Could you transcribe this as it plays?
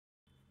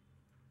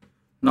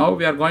Now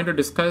we are going to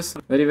discuss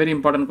very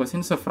important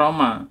questions from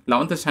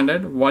 11th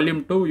standard volume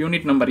 2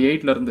 unit number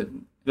 8 ல இருந்து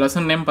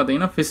lesson name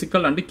பாத்தீங்கன்னா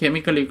physical and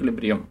chemical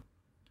equilibrium.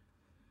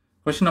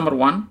 Question number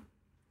 1.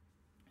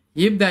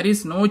 If there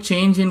is no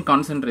change in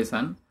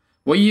concentration,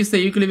 why is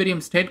the equilibrium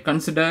state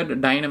considered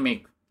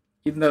dynamic?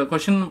 இந்த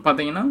question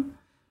பாத்தீங்கன்னா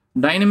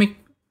dynamic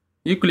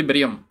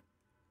equilibrium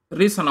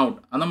reason out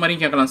அந்த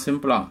மாதிரி கேட்கலாம்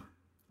சிம்பிளா.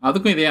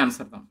 அதுக்கும் இதே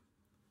ஆன்சர் தான்.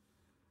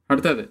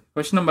 அடுத்தது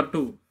question number 2.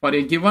 For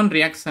a given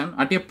reaction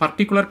at a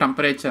particular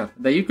temperature,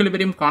 the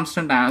equilibrium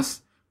constant has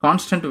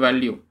constant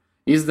value.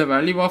 Is the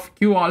value of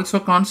Q also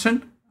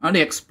constant? And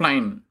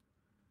explain.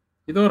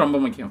 இது ரொம்ப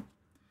முக்கியம்.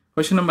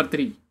 Question number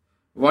 3.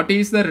 What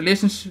is the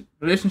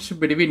relationship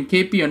between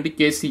Kp and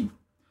Kc?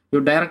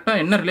 இது டைரக்டா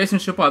என்ன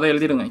relationship அதை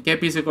எழுதிடுங்க.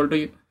 Kp is equal to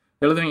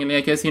எழுதுவீங்க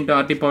இல்லையா, Kc into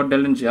RT power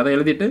del ng. அதை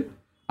எழுதிட்டு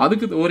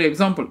அதுக்கு ஒரு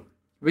example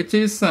which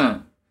is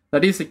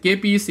that is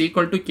Kp is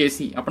equal to Kc.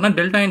 அப்படின்னா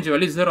டெல்டா ng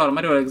வேல்யூ 0 வர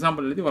மாதிரி ஒரு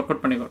எக்ஸாம்பிள் எழுதி ஒர்க்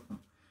அவுட் பண்ணி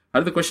கொடுக்கணும்.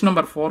 அடுத்து question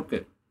number 4க்கு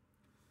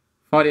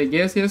for a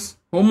gaseous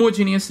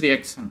homogeneous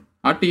reaction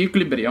at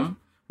equilibrium,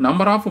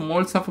 number of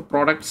moles of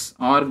products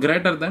are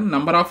greater than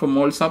number of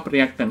moles of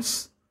reactants.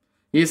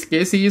 Is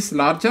Kc is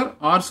larger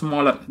or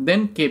smaller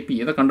than Kp?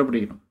 இதை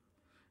கண்டுபிடிக்கணும்.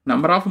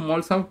 number of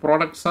moles of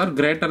products are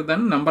greater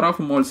than number of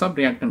moles of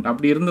reactant.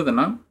 அப்படி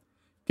இருந்ததுன்னா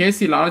Kc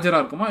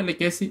லார்ஜராக இருக்குமா இல்லை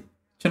Kc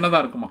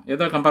சின்னதாக இருக்குமா?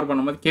 எதை compare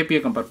பண்ணும்போது Kp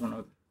கம்பேர்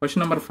பண்ணுவது. Question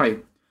number 5.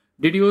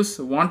 Deduce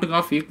Van't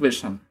Hoff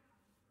equation.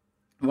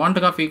 Van't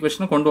Hoff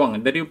equation கொண்டு வாங்க,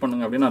 டெரிவ்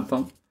பண்ணுங்க அப்படின்னு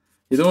அர்த்தம்.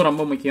 இதுவும்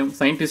ரொம்ப முக்கியம்,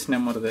 சயின்டிஸ்ட்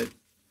நேம் வருது.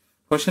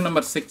 Question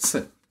number 6.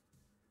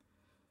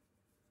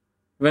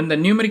 When the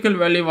numerical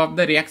value of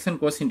the reaction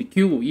quotient Q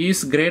is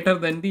greater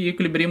than the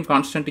equilibrium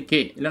constant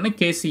K, இல்லைன்னா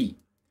Kc,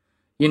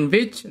 in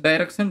which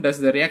direction does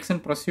the reaction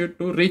proceed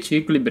to reach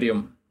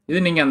equilibrium?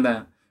 இது நீங்கள் அந்த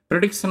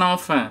prediction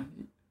of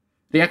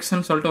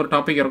reaction சொல்லிட்டு ஒரு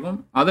topic இருக்கும்,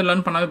 அதை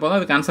learn பண்ணாவே போதும்,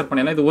 அதுக்கு ஆன்சர்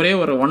பண்ணிடலாம். இது ஒரே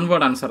ஒரு ஒன்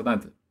வேர்ட் ஆன்சர் தான்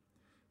இது.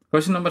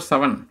 Question number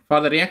 7. For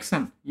the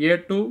reaction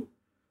A2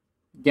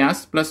 gas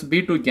plus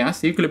B2 gas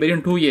equilibrium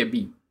 2AB,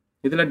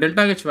 இதில்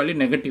delta H value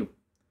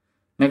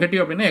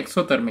நெகட்டிவ் அப்படின்னா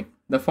exothermic.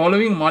 The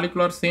following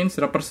molecular chains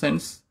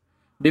represents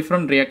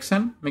different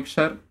reaction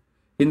mixture.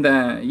 இந்த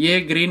A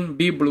green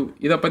B blue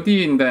இதை பற்றி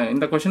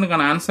இந்த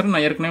கொஷனுக்கான answer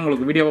நான் ஏற்கனவே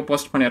உங்களுக்கு வீடியோவை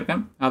போஸ்ட்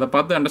பண்ணியிருக்கேன், அதை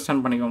பார்த்து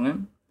அண்டர்ஸ்டாண்ட் பண்ணிக்கோங்க.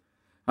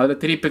 அதில்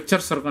 3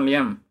 பிக்சர்ஸ் இருக்கும்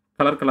இல்லையா,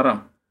 கலராக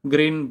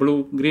green blue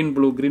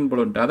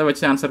அதை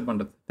வச்சு ஆன்சர்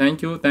பண்ணுறது.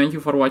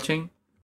 தேங்க்யூ ஃபார் வாட்சிங்.